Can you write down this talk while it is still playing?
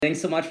Thanks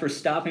so much for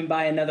stopping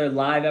by another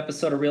live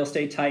episode of Real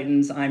Estate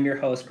Titans. I'm your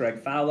host, Greg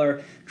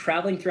Fowler,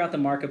 traveling throughout the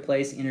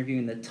marketplace,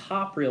 interviewing the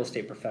top real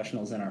estate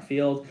professionals in our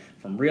field,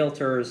 from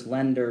realtors,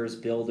 lenders,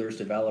 builders,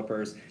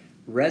 developers,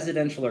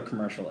 residential or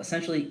commercial,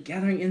 essentially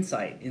gathering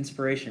insight,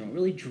 inspiration, what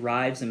really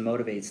drives and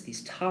motivates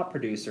these top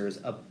producers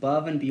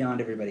above and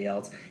beyond everybody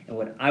else, and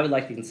what I would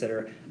like to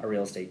consider a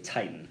real estate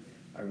titan.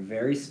 Our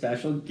very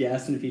special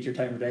guest in the feature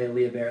titan today,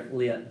 Leah Baer.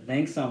 Leah,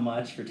 thanks so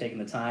much for taking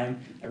the time.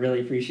 I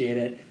really appreciate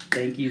it.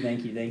 Thank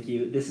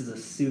you. This is a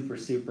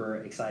super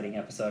exciting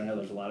episode. I know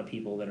there's a lot of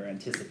people that are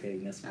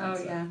anticipating this one.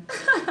 Oh, yeah.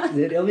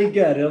 It'll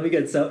be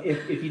good. So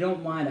if you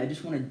don't mind, I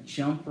just want to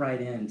jump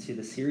right into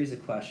the series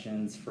of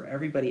questions for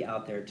everybody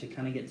out there to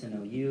kind of get to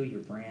know you,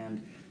 your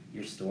brand,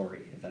 your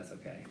story, if that's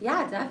okay.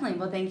 Yeah, definitely.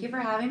 Well, thank you for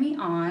having me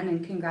on,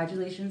 and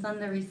congratulations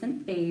on the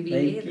recent baby.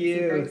 Thank That's you.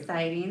 Super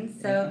exciting.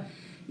 So,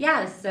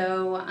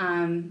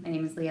 my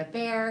name is Leah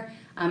Baer.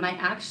 I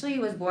actually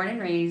was born and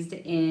raised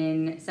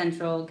in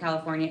Central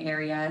California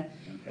area,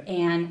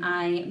 and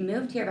I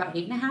moved here about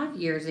 8.5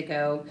 years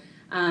ago.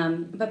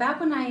 But back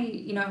when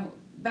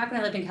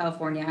I lived in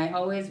California, I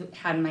always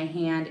had my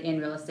hand in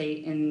real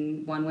estate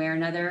in one way or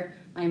another.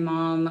 My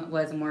mom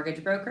was a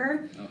mortgage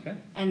broker. Okay.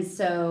 And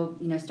so,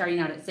 starting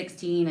out at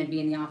 16, I'd be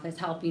in the office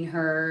helping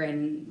her.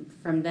 And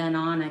from then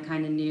on, I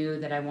kind of knew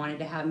that I wanted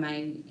to have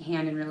my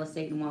hand in real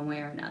estate in one way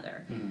or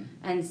another. Mm-hmm.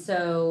 And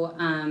so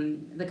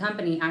the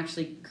company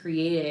actually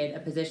created a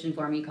position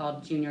for me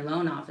called junior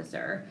loan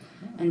officer.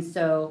 Oh. And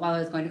so while I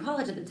was going to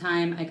college at the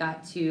time, I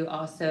got to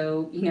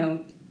also,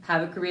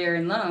 have a career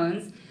in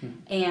loans.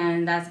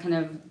 And that's kind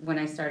of when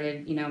I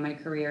started, my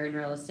career in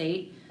real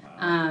estate.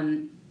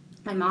 Wow.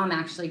 My mom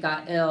actually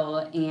got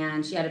ill,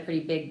 and she had a pretty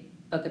big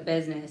book of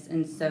business,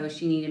 and so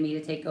she needed me to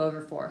take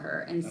over for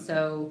her. And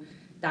so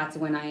that's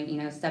when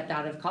I, stepped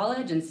out of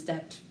college and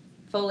stepped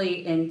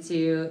fully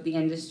into the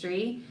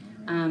industry.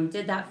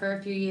 Did that for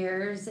a few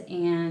years,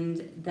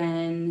 and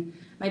then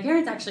my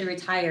parents actually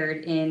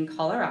retired in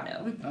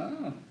Colorado.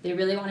 Oh. They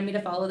really wanted me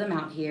to follow them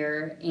out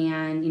here,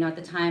 and at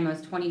the time I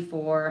was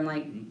 24. I'm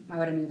like, why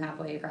would I move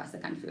halfway across the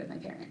country with my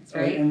parents,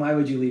 right? And why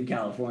would you leave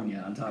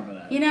California on top of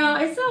that?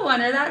 I still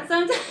wonder that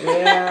sometimes.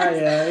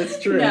 Yeah,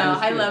 it's true. No,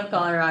 I love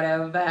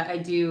Colorado, but I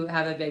do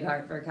have a big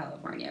heart for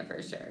California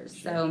for sure.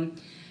 So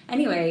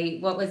anyway,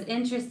 what was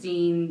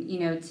interesting,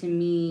 to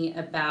me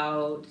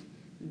about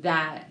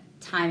that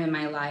time in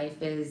my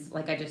life is,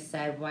 like I just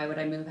said, why would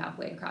I move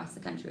halfway across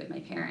the country with my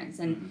parents?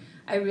 And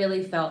I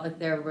really felt like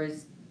there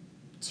was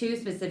two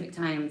specific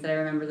times that I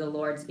remember the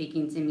Lord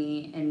speaking to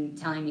me and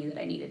telling me that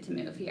I needed to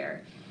move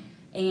here.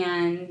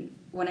 And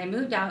when I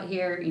moved out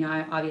here,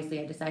 I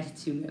decided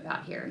to move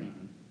out here.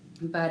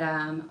 But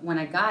when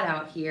I got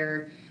out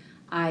here,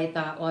 I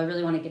thought, well, I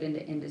really want to get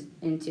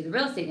into the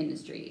real estate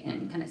industry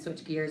and kind of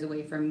switch gears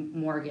away from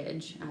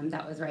mortgage.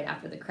 That was right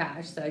after the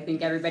crash, so I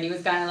think everybody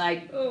was kind of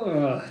like,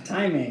 oh,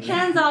 timing.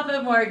 Hands off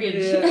of mortgage.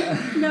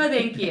 Yeah. No,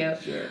 thank you.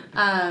 Sure.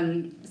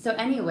 So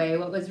anyway,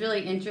 what was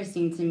really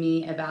interesting to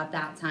me about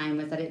that time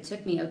was that it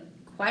took me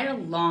quite a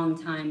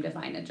long time to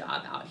find a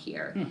job out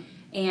here.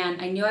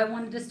 And I knew I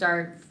wanted to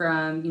start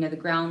from, the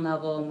ground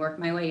level and work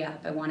my way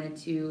up. I wanted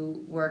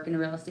to work in a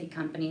real estate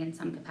company in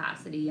some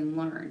capacity and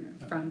learn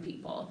from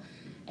people.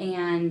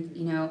 And,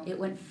 it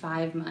went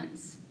 5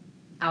 months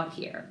out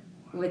here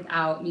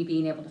without me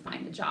being able to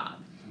find a job.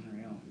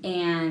 Unreal.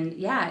 And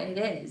yeah, it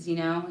is,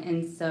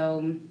 and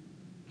so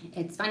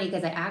it's funny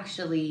because I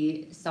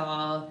actually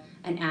saw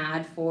an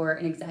ad for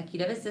an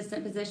executive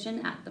assistant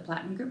position at the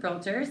Platinum Group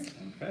Realtors.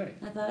 Okay.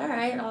 I thought, all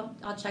right,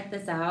 I'll check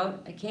this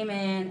out. I came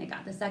in, I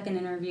got the second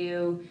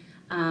interview,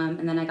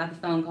 and then I got the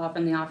phone call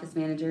from the office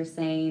manager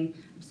saying,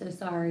 I'm so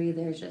sorry,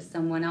 there's just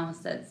someone else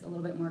that's a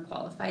little bit more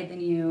qualified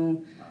than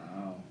you.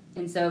 Wow.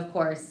 And so, of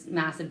course,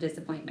 massive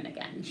disappointment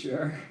again.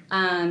 Sure.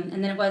 And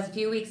then it was a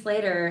few weeks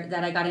later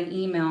that I got an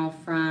email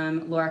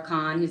from Laura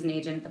Kahn, who's an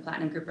agent at the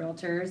Platinum Group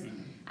Realtors,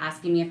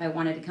 asking me if I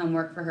wanted to come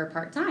work for her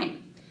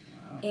part-time.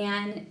 Wow.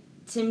 And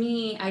to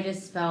me, I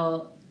just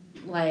felt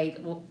like,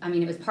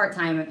 it was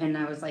part-time, and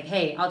I was like,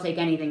 hey, I'll take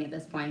anything at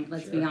this point,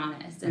 let's be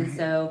honest. And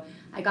so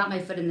I got my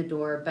foot in the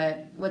door.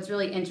 But what's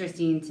really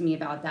interesting to me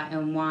about that,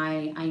 and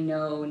why I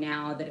know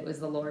now that it was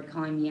the Lord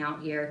calling me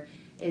out here,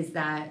 is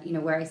that,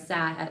 where I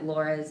sat at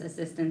Laura's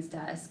assistant's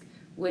desk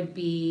would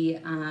be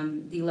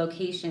the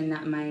location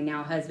that my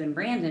now husband,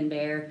 Brandon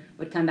Baer,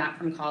 would come back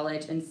from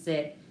college and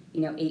sit,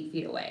 8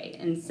 feet away.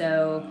 And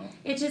so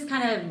it just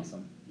kind of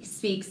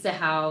speaks to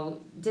how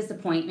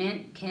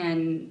disappointment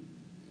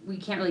we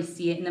can't really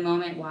see it in the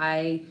moment,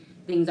 why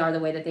things are the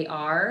way that they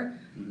are.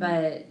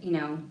 But,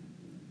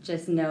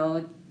 just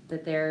know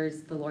that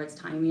there's the Lord's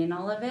timing in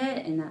all of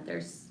it, and that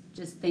there's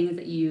just things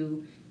that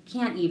you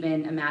can't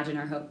even imagine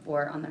or hope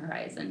for on the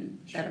horizon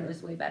that are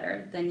just way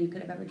better than you could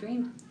have ever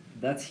dreamed.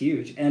 That's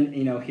huge. And,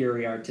 here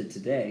we are to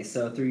today.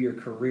 So through your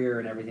career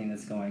and everything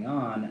that's going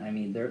on, I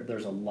mean,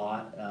 there's a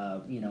lot,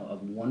 of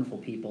wonderful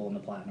people in the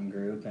Platinum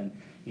Group and,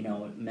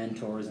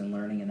 mentors and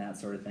learning and that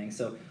sort of thing.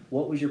 So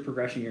what was your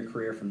progression in your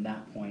career from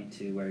that point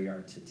to where you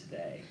are to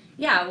today?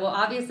 Yeah, well,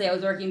 obviously I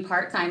was working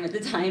part-time at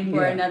the time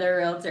for another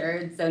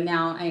realtor. So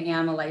now I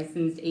am a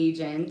licensed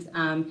agent.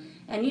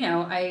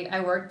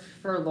 I worked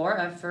for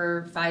Laura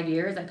for 5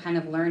 years. I kind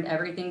of learned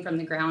everything from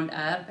the ground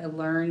up. I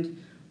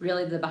learned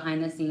really the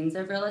behind the scenes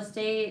of real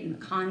estate and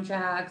the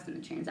contracts and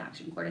the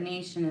transaction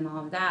coordination and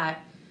all of that.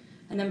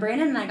 And then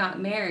Brandon and I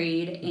got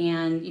married,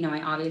 and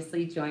I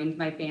obviously joined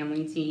my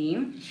family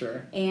team.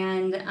 Sure.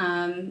 And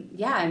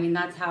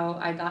that's how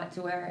I got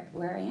to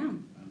where I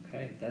am.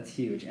 Okay, that's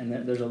huge. And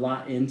there's a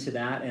lot into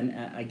that. And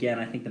again,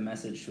 I think the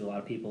message to a lot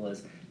of people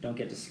is don't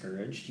get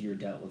discouraged. You're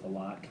dealt with a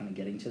lot kind of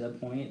getting to that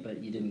point,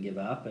 but you didn't give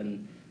up,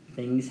 and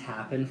things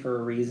happen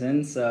for a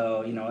reason.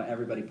 So,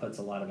 everybody puts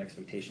a lot of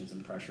expectations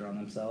and pressure on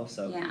themselves.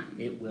 So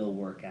it will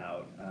work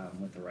out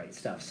with the right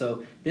stuff.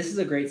 So this is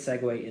a great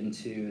segue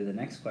into the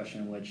next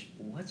question,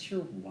 what's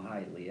your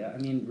why, Leah? I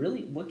mean,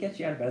 really, what gets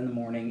you out of bed in the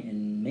morning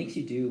and makes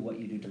you do what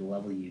you do to the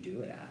level you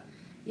do it at?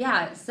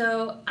 Yeah,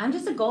 so I'm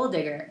just a goal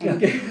digger.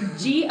 Okay.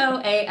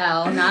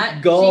 GOAL,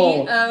 not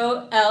Goal.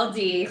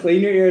 GOLD.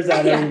 Clean your ears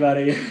out,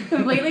 everybody.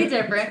 Completely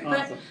different.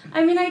 Awesome.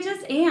 But I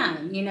just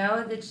am,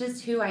 it's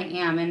just who I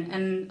am.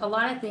 And a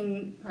lot of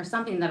things, or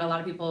something that a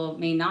lot of people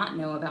may not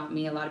know about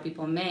me, a lot of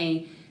people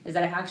may, is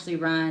that I actually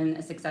run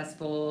a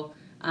successful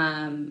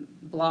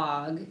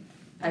blog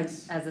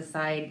as a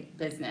side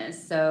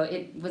business. So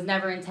it was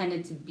never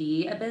intended to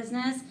be a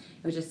business.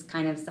 It was just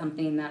kind of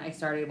something that I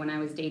started when I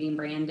was dating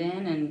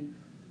Brandon and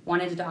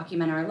wanted to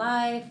document our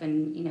life,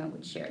 and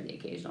would share the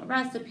occasional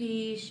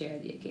recipe, share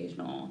the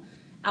occasional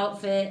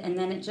outfit, and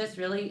then it just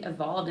really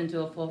evolved into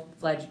a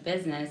full-fledged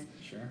business.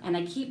 Sure. And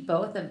I keep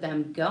both of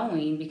them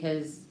going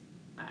because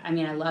I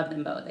love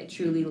them both. I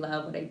truly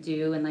love what I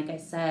do, and like I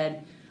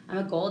said, I'm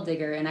a goal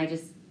digger, and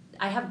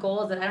I have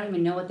goals that I don't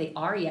even know what they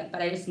are yet,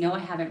 but I just know I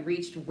haven't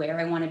reached where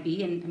I want to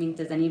be. And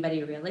does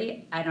anybody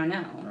really? I don't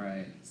know.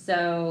 Right.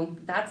 So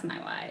that's my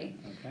why.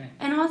 Okay.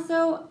 And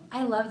also,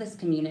 I love this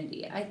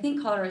community. I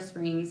think Colorado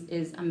Springs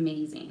is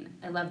amazing.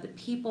 I love the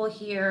people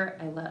here.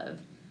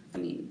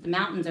 The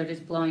mountains are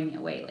just blowing me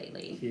away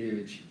lately.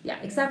 Huge. Yeah,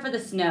 except for the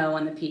snow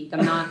on the peak.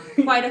 I'm not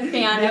quite a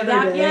fan of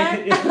that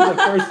yet. The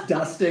first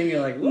dusting,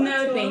 you're like, what's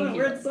No, going on? thank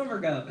you. Where'd summer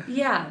go?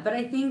 Yeah, but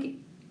I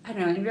think, I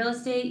don't know, in real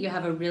estate, you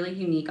have a really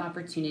unique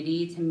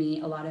opportunity to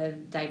meet a lot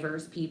of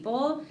diverse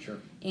people. Sure.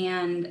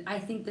 And I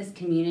think this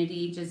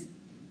community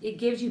it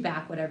gives you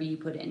back whatever you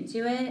put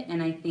into it.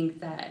 And I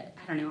think that,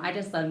 I don't know, I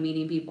just love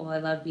meeting people. I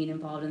love being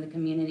involved in the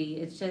community.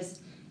 It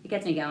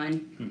gets me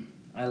going.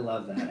 I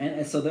love that.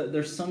 And so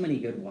there's so many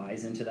good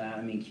whys into that.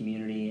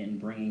 Community and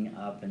bringing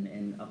up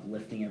and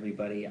uplifting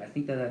everybody. I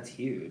think that's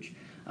huge.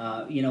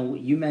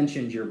 You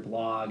mentioned your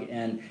blog,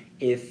 and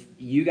if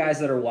you guys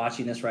that are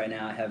watching this right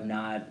now have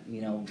not,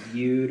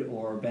 viewed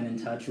or been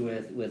in touch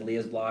with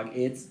Leah's blog,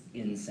 it's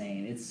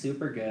insane. It's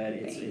super good.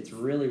 It's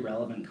really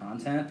relevant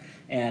content,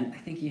 and I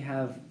think you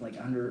have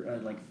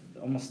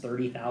almost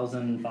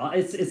 30,000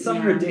 followers. It's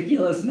some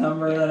ridiculous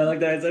number that I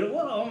looked at and said,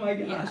 whoa, oh my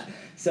gosh. Yeah.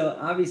 So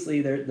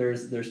obviously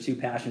there's two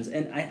passions,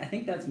 and I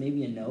think that's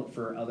maybe a note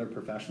for other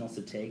professionals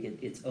to take.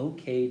 It's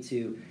okay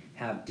to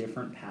have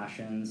different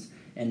passions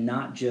and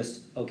not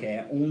just, okay,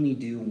 I only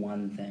do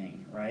one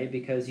thing, right?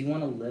 Because you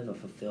want to live a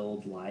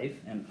fulfilled life,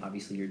 and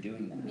obviously you're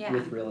doing that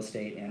with real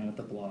estate and with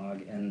the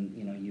blog, and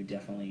you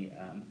definitely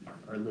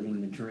are living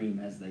the dream,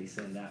 as they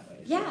say that way.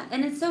 So. Yeah,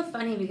 and it's so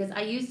funny because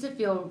I used to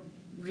feel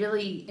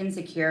really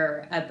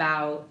insecure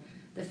about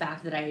the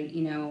fact that I,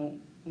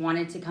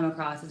 wanted to come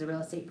across as a real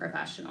estate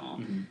professional.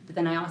 Mm-hmm. But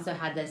then I also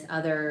had this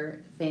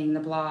other thing, the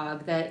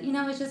blog, that,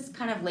 is just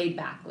kind of laid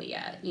back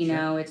Leah.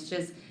 It's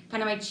just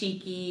kind of my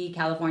cheeky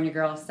California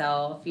girl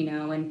self,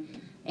 and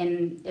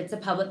it's a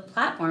public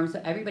platform, so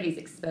everybody's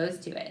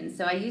exposed to it. And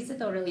so I used to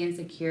feel really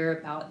insecure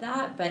about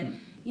that. But,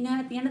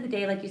 at the end of the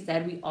day, like you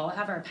said, we all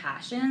have our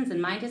passions,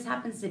 and mine just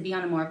happens to be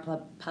on a more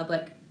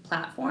public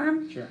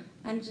platform. Sure.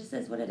 And it just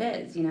is what it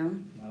is,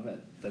 Love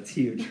it. That's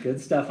huge. Good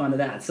stuff onto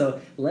that.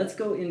 So let's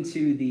go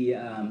into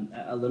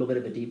a little bit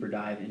of a deeper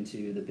dive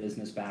into the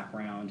business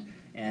background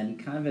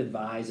and kind of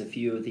advise a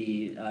few of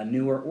the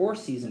newer or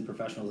seasoned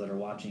professionals that are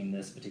watching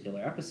this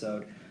particular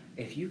episode.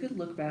 If you could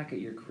look back at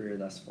your career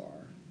thus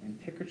far and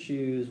pick or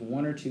choose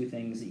one or two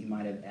things that you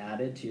might have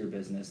added to your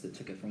business that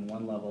took it from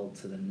one level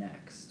to the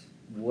next,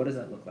 what does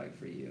that look like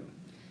for you?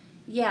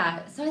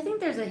 Yeah, so I think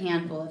there's a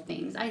handful of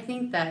things. I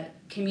think that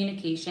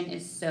communication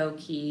is so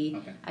key.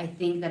 Okay. I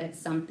think that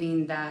it's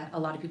something that a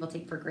lot of people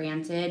take for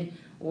granted,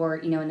 or,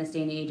 in this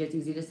day and age, it's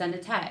easy to send a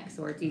text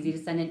or it's easy to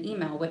send an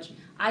email, which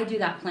I do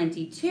that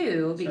plenty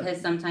too, because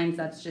sometimes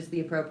that's just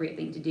the appropriate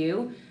thing to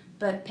do.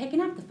 But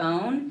picking up the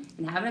phone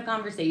and having a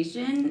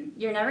conversation,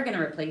 you're never going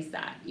to replace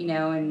that,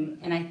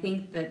 and I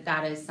think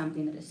that is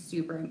something that is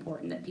super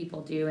important that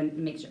people do, and it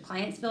makes your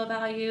clients feel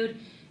valued.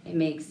 It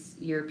makes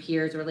your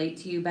peers relate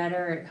to you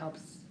better. It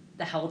helps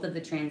the health of the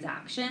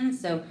transaction.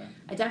 So Okay.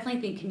 I definitely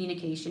think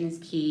communication is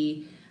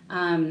key.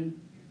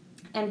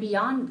 And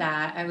beyond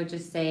that, I would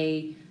just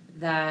say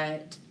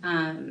that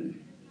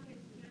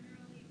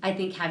I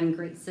think having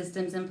great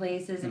systems in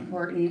place is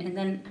important. And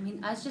then, I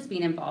mean, us just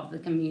being involved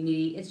with the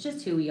community, it's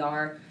just who we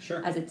are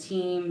Sure. as a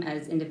team,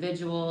 as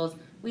individuals.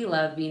 We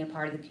love being a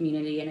part of the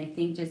community. And I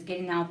think just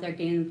getting out there,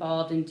 getting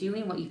involved, and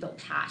doing what you feel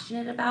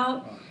passionate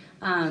about.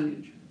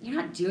 You're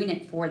not doing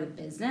it for the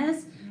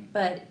business,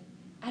 but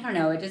I don't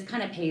know, it just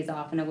kind of pays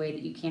off in a way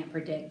that you can't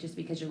predict just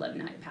because you're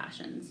living out your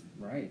passions.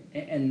 Right.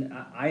 And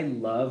I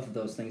love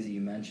those things that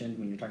you mentioned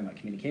when you're talking about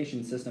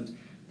communication systems.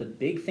 The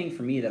big thing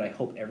for me that I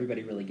hope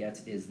everybody really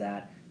gets is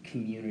that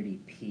community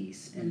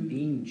piece and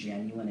being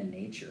genuine in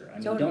nature. I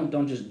mean, Totally.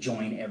 don't just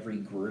join every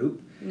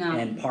group No.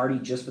 and party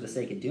just for the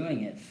sake of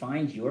doing it.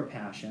 Find your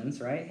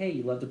passions, right? Hey,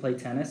 you love to play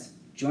tennis?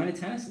 Join a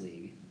tennis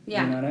league.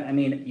 Yeah. You know what I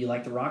mean? You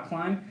like to rock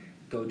climb?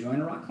 Go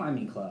join a rock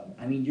climbing club.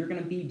 I mean, you're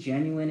going to be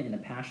genuine in the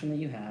passion that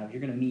you have.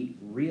 You're going to meet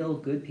real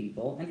good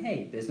people. And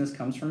hey, business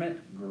comes from it,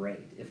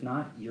 great. If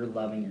not, you're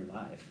loving your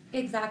life.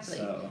 Exactly.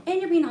 So-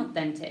 And you're being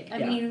authentic. I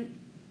Yeah. mean,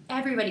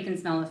 everybody can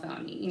smell a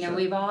phony. You know, Sure.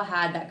 we've all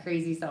had that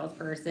crazy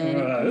salesperson.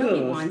 Right.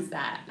 Nobody Ugh. wants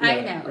that.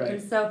 I Yeah, know. right.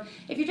 And so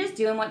if you're just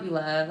doing what you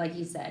love, like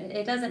you said,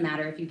 it doesn't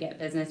matter if you get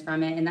business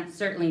from it. And that's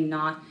certainly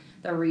not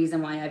the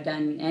reason why I've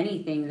done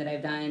anything that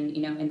I've done,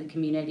 you know, in the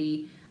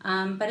community.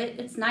 But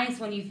it's nice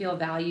when you feel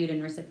valued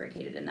and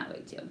reciprocated in that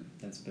way too.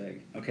 That's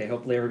big. Okay,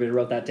 hopefully everybody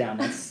wrote that down.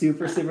 That's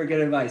super, super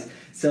good advice.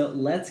 So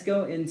let's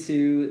go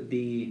into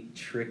the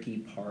tricky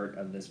part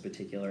of this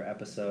particular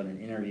episode and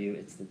interview.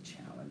 It's the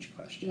challenge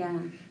question. Yeah.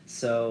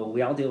 So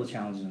we all deal with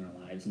challenges in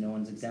our lives. No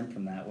one's exempt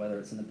from that, whether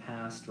it's in the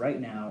past,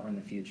 right now, or in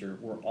the future.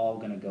 We're all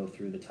going to go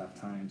through the tough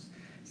times.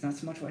 It's not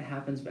so much what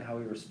happens, but how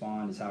we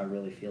respond is how I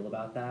really feel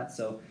about that.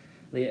 So,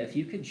 Leah, if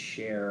you could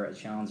share a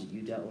challenge that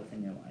you dealt with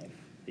in your life,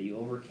 that you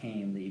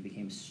overcame, that you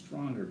became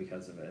stronger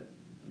because of it,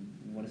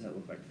 what does that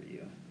look like for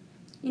you?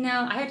 You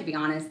know, I have to be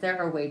honest, there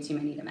are way too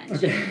many to mention.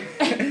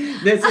 Okay.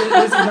 this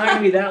is not going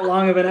to be that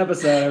long of an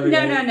episode,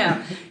 everybody.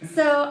 No.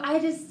 So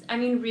I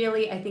mean,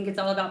 really, I think it's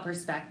all about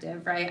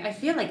perspective, right? I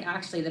feel like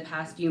actually the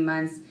past few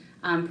months,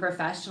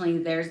 professionally,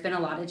 there's been a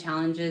lot of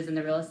challenges in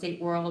the real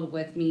estate world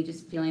with me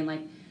just feeling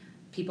like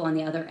people on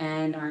the other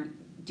end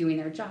aren't doing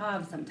their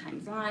job,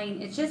 sometimes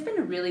lying. It's just been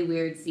a really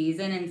weird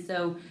season. And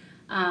so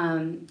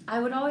I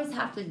would always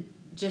have to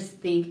just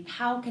think,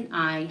 how can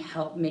I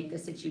help make the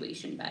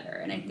situation better?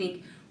 And I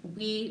think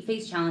we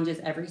face challenges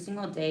every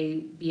single day,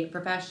 be it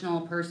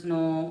professional,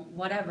 personal,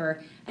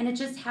 whatever. And it's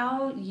just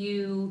how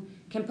you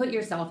can put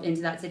yourself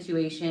into that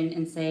situation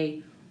and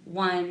say,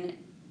 one,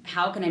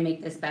 how can I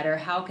make this better?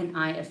 How can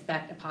I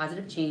affect a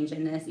positive change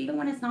in this, even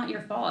when it's not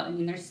your fault? I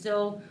mean, there's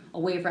still a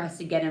way for us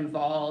to get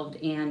involved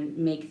and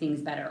make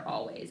things better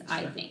always,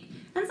 I think.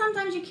 And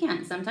sometimes you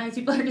can't. Sometimes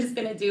people are just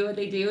going to do what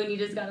they do and you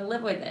just got to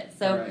live with it.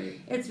 So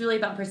It's really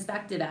about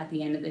perspective at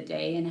the end of the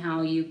day and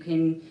how you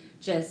can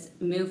just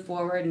move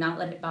forward, not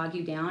let it bog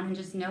you down, and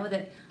just know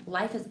that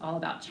life is all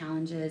about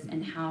challenges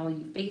and how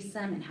you face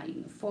them and how you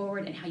move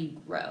forward and how you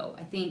grow.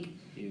 I think,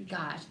 Huge.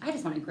 gosh, I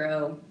just want to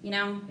grow, you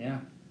know? Yeah.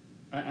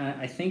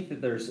 I think that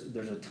there's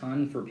a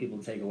ton for people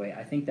to take away.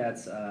 I think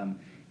that's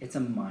it's a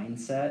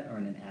mindset or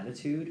an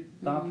attitude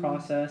thought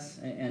process,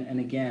 and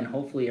again,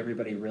 hopefully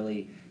everybody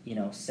really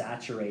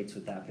saturates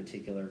with that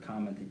particular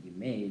comment that you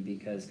made,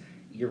 because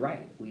you're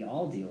right. We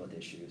all deal with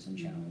issues and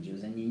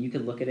challenges, and you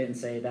could look at it and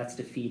say that's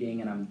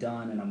defeating and I'm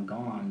done and I'm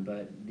gone.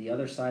 But the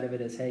other side of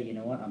it is, hey, you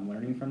know what? I'm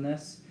learning from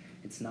this.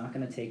 It's not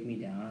going to take me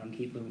down. I'm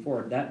keep moving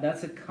forward.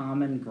 That's a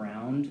common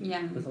ground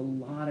with a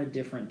lot of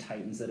different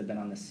Titans that have been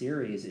on the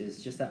series,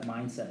 is just that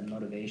mindset and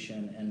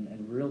motivation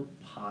and real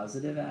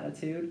positive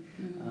attitude.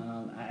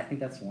 I think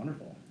that's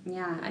wonderful.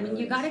 Yeah, I mean,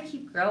 you got to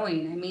keep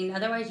growing. I mean,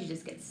 otherwise you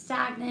just get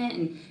stagnant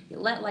and you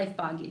let life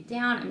bog you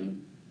down. I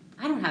mean,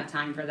 I don't have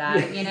time for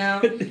that, you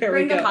know?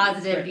 Bring the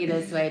positivity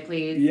this way,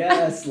 please.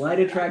 Yes, light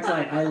attracts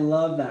light. I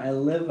love that. I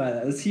live by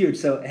that. That's huge.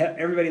 So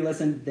everybody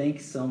listen,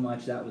 thanks so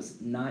much. That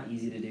was not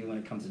easy to do when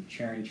it comes to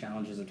sharing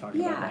challenges or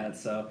talking about that.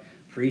 So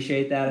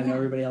appreciate that. I know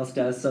everybody else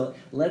does. So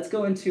let's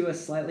go into a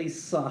slightly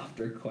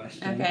softer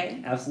question.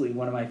 Okay. Absolutely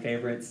one of my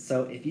favorites.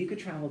 So if you could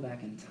travel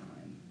back in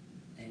time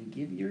and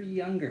give your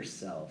younger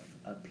self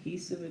a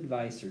piece of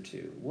advice or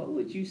two, what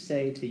would you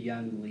say to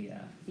young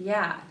Leah?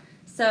 Yeah.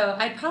 So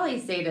I'd probably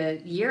say to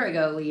a year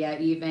ago, Leah,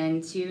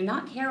 even, to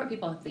not care what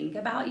people think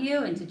about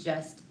you and to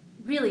just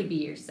really be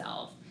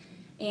yourself.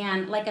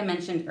 And like I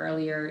mentioned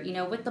earlier,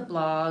 with the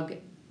blog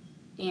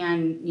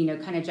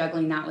and, kind of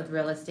juggling that with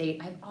real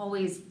estate, I've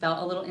always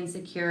felt a little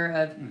insecure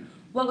of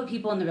what would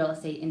people in the real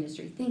estate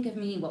industry think of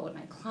me? What would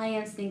my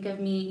clients think of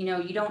me?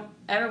 You don't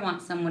ever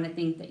want someone to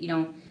think that you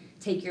don't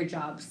take your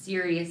job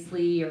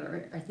seriously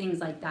or things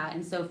like that.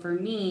 And so for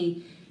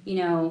me,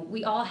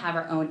 we all have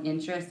our own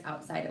interests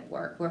outside of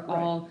work. We're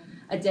all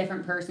a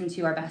different person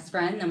to our best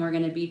friend than we're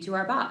going to be to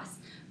our boss.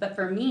 But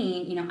for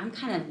me, I'm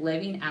kind of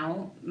living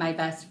out my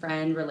best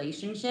friend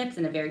relationships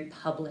in a very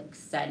public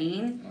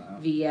setting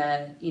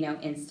via,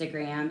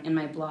 Instagram and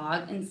my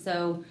blog. And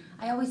so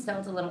I always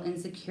felt a little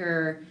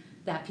insecure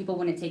that people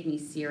wouldn't take me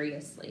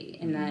seriously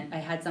and that I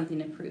had something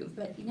to prove.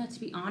 But, to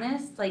be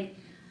honest, like,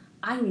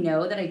 I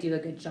know that I do a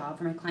good job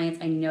for my clients.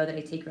 I know that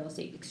I take real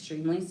estate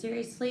extremely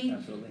seriously.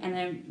 Absolutely. And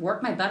I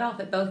work my butt off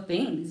at both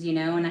things,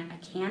 and I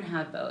can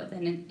have both.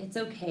 And it's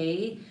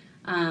okay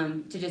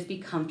to just be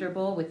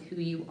comfortable with who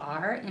you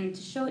are and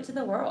to show it to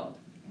the world.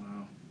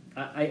 Wow.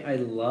 I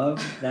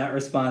love that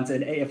response.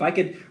 And if I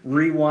could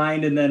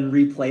rewind and then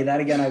replay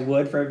that again, I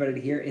would for everybody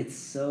to hear. It's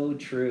so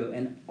true.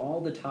 And all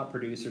the top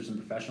producers and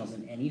professionals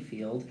in any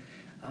field,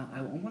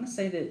 I want to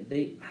say that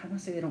I don't want to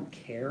say they don't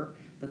care,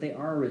 but they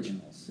are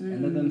originals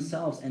and they're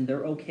themselves, and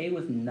they're okay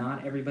with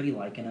not everybody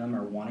liking them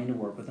or wanting to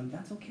work with them.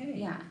 That's okay.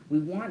 Yeah. We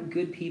want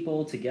good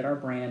people to get our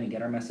brand and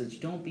get our message.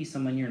 Don't be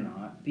someone you're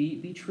not.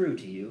 Be true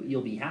to you.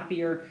 You'll be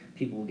happier.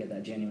 People will get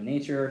that genuine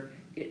nature.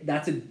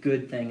 That's a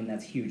good thing, and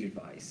that's huge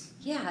advice.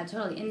 Yeah,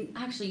 totally. And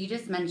actually, you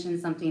just mentioned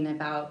something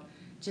about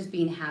just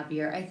being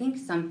happier. I think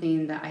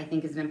something that I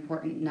think is an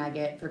important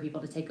nugget for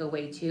people to take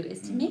away too is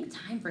to make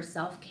time for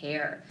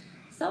self-care.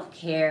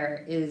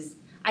 Self-care is,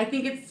 I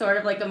think it's sort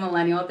of like a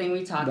millennial thing.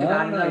 We talk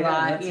about it a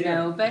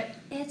lot, but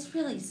it's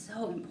really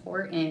so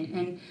important.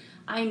 And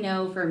I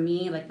know for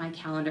me, like, my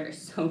calendar is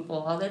so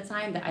full all the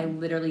time that I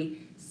literally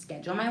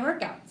schedule my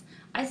workouts.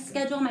 I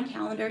schedule my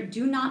calendar,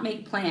 do not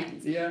make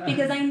plans. Yeah.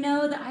 Because I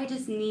know that I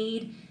just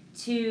need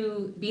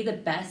to be the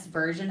best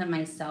version of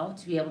myself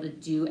to be able to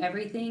do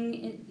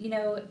everything,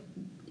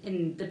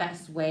 in the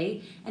best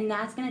way. And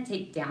that's going to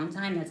take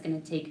downtime. That's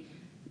going to take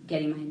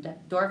getting my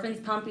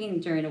endorphins pumping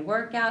during a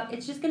workout.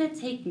 It's just going to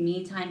take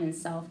me time and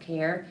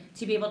self-care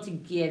to be able to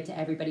give to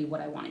everybody what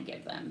I want to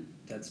give them.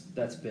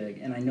 That's big.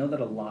 And I know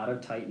that a lot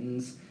of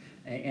Titans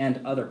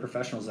and other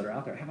professionals that are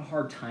out there have a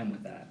hard time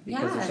with that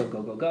because they're so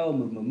go,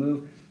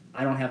 move.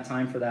 I don't have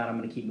time for that. I'm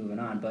going to keep moving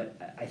on.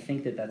 But I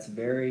think that that's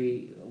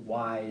very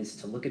wise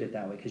to look at it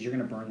that way, because you're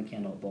going to burn the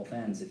candle at both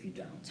ends if you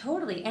don't.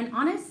 Totally. And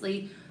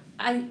honestly,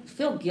 I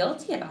feel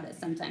guilty about it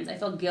sometimes. I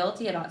feel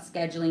guilty about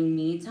scheduling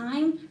me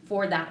time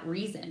for that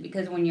reason,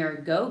 because when you're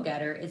a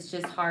go-getter, it's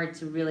just hard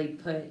to really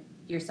put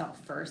yourself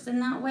first in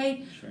that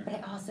way. Sure. But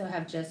I also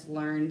have just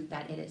learned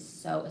that it is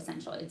so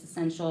essential. It's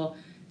essential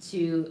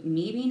to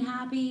me being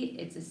happy.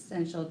 It's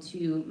essential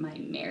to my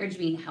marriage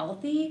being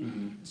healthy.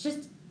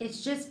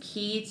 It's just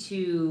key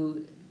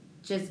to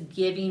just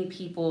giving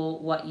people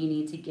what you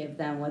need to give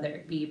them, whether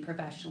it be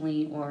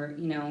professionally or,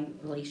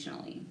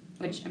 relationally.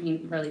 Which,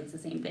 really it's the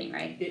same thing,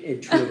 right?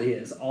 It truly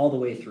is, all the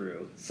way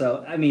through.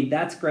 So,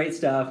 that's great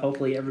stuff.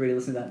 Hopefully everybody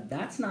listening to that.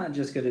 That's not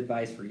just good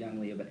advice for young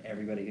Leah, but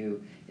everybody who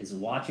is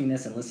watching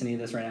this and listening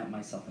to this right now,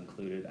 myself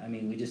included.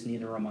 We just need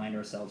to remind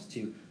ourselves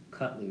to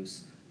cut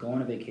loose, go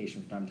on a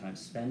vacation from time to time,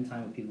 spend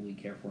time with people we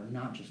care for,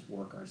 not just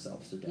work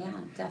ourselves to death.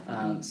 Yeah,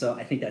 definitely. So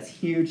I think that's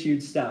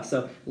huge stuff.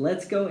 So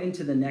let's go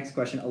into the next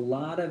question. A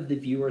lot of the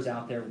viewers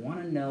out there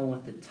want to know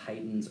what the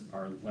Titans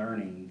are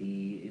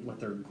learning, what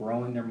they're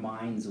growing their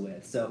minds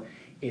with. So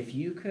if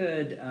you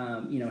could,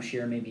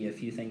 share maybe a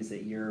few things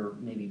that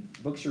maybe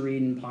books you're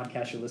reading,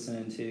 podcasts you're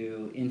listening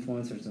to,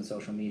 influencers on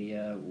social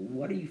media,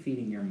 what are you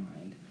feeding your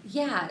mind?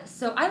 Yeah,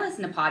 so I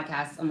listen to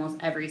podcasts almost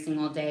every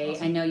single day.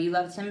 Awesome. I know you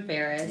love Tim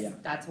Ferriss. Yeah.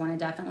 That's one I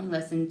definitely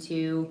listen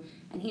to.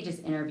 And he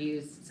just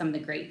interviews some of the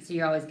greats, so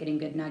you're always getting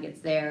good nuggets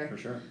there. For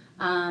sure.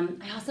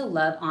 I also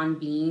love On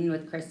Being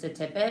with Krista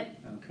Tippett.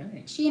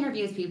 Okay. She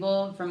interviews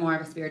people from more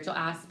of a spiritual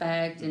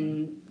aspect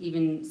and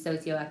even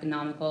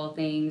socioeconomical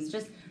things,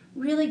 just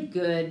really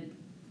good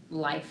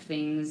life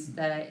things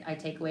that I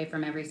take away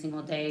from every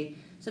single day.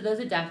 So those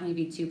would definitely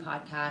be two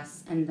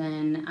podcasts. And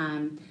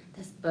then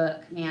this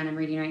book, man, I'm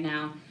reading right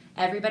now,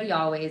 Everybody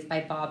Always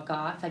by Bob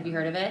Goff. Have you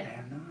heard of it? I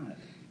have not.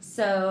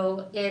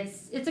 So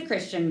it's a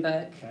Christian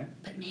book. Okay.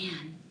 But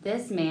man,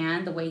 this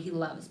man, the way he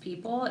loves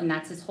people, and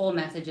that's his whole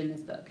message in this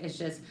book, is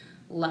just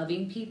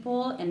loving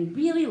people and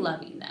really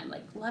loving them.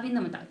 Like loving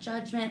them without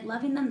judgment,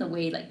 loving them the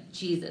way like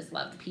Jesus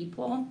loved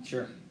people.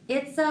 Sure.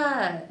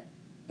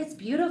 It's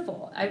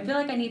beautiful. I feel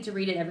like I need to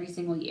read it every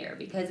single year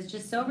because it's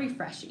just so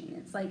refreshing.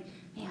 It's like,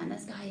 man,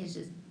 this guy is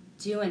just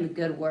doing the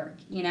good work,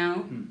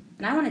 And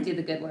I want to do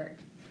the good work.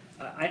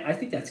 I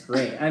think that's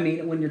great.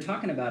 When you're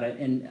talking about it,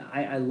 and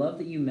I love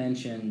that you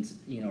mentioned,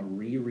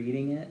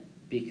 rereading it,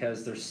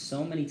 because there's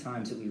so many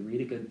times that we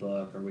read a good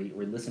book or we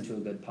listen to a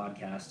good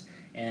podcast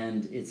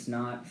and it's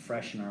not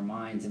fresh in our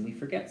minds and we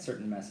forget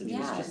certain messages,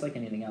 just like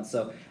anything else.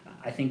 So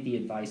I think the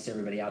advice to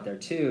everybody out there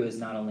too is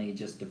not only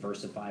just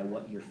diversify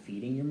what you're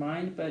feeding your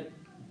mind, but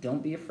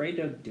don't be afraid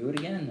to do it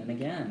again and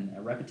again.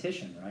 A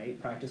repetition, right?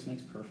 Practice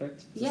makes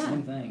perfect. It's the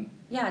same thing.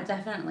 Yeah,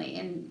 definitely.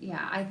 And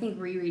I think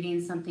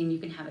rereading something, you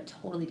can have a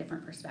totally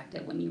different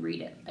perspective when you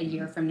read it a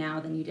year from now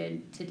than you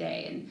did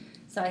today. And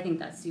so I think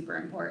that's super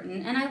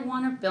important. And I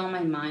want to fill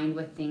my mind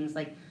with things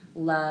like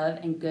love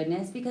and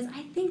goodness, because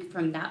I think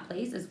from that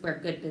place is where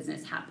good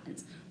business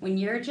happens. When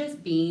you're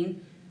just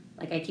being,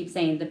 like I keep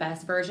saying, the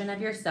best version of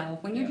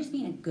yourself, when you're just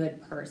being a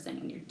good person,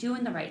 when you're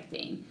doing the right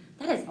thing,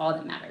 that is all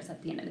that matters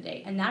at the end of the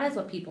day. And that is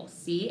what people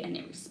see and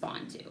they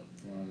respond to.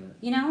 Love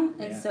it.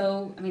 And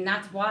so,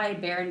 that's why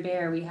Bear &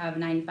 Bear, we have a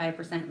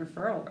 95%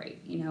 referral rate.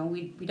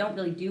 We don't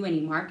really do any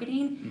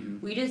marketing.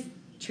 We just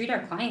treat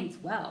our clients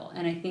well.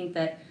 And I think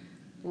that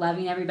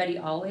loving everybody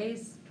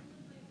always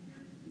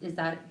is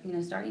that,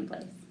 starting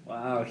place.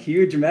 Wow,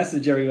 huge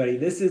message, everybody.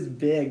 This is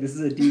big. This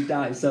is a deep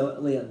dive. So,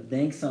 Leah,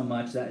 thanks so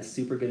much. That is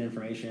super good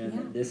information. Yeah.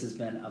 This has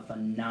been a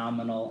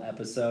phenomenal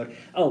episode.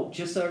 Oh,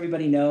 just so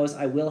everybody knows,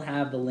 I will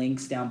have the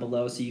links down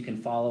below so you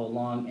can follow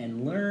along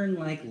and learn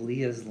like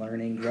Leah's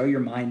learning, grow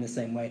your mind the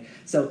same way.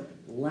 So,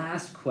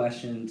 last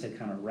question to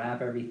kind of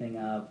wrap everything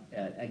up.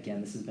 Again,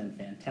 this has been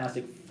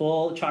fantastic,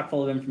 chock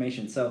full of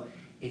information. So,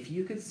 if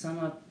you could sum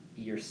up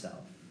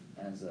yourself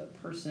as a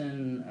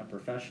person, a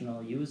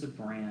professional, you as a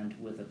brand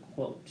with a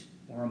quote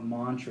or a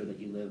mantra that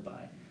you live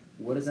by,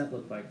 what does that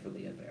look like for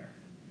Leah Baer?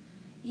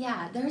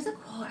 Yeah, there's a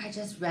quote I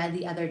just read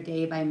the other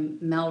day by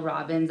Mel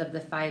Robbins of the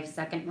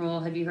 5-second rule.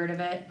 Have you heard of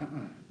it?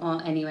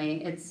 Well,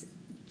 anyway,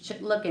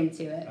 look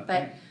into it.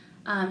 Okay.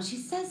 But she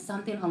says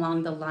something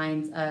along the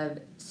lines of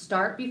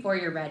start before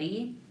you're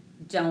ready,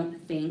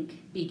 don't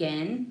think,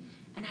 begin.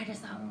 And I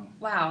just thought,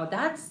 wow,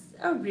 that's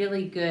a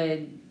really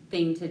good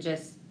thing to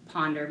just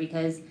ponder,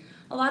 because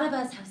a lot of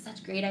us have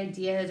such great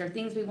ideas or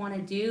things we want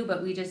to do,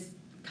 but we just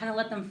kind of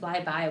let them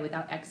fly by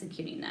without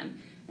executing them.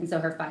 And so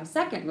her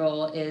 5-second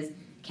rule is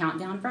count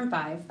down from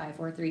 5,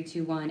 4, 3,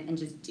 2, 1, and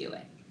just do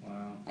it.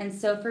 Wow. And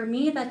so for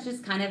me, that's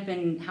just kind of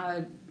been how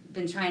I've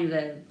been trying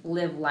to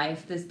live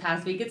life this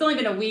past week. It's only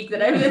been a week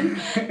that I've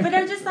been, but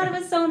I just thought it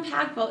was so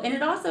impactful. And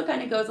it also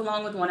kind of goes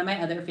along with one of my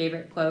other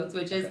favorite quotes,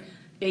 which is,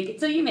 fake it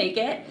till you make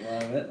it.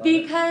 Love it.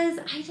 Because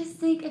I just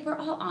think if we're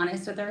all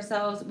honest with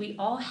ourselves, we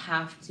all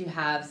have to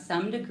have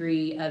some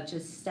degree of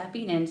just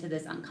stepping into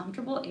this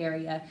uncomfortable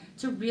area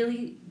to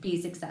really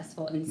be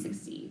successful and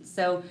succeed.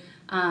 So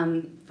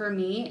for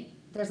me,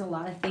 there's a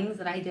lot of things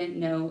that I didn't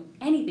know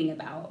anything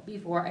about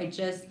before I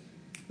just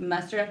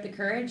mustered up the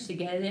courage to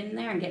get in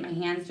there and get my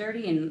hands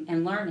dirty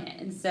and learn it.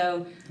 And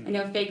so I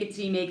know fake it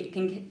till you make it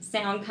can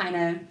sound kind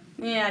of,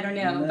 I don't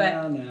know,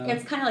 but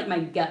it's kind of like my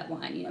gut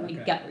one, my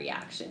gut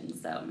reaction.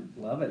 So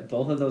love it.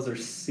 Both of those are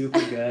super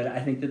good. I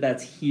think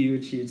that's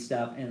huge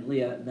stuff. And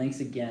Leah, thanks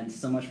again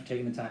so much for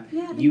taking the time.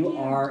 Yeah, you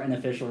are an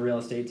official Real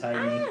Estate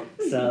Titan.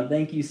 So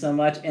thank you so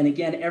much. And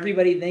again,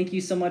 everybody, thank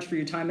you so much for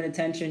your time and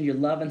attention, your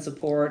love and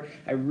support.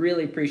 I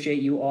really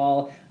appreciate you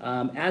all.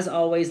 As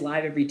always,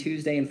 live every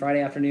Tuesday and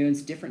Friday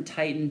afternoons, different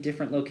Titan,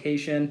 different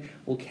location.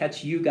 We'll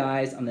catch you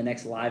guys on the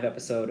next live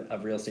episode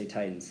of Real Estate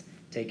Titans.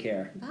 Take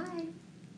care. bye.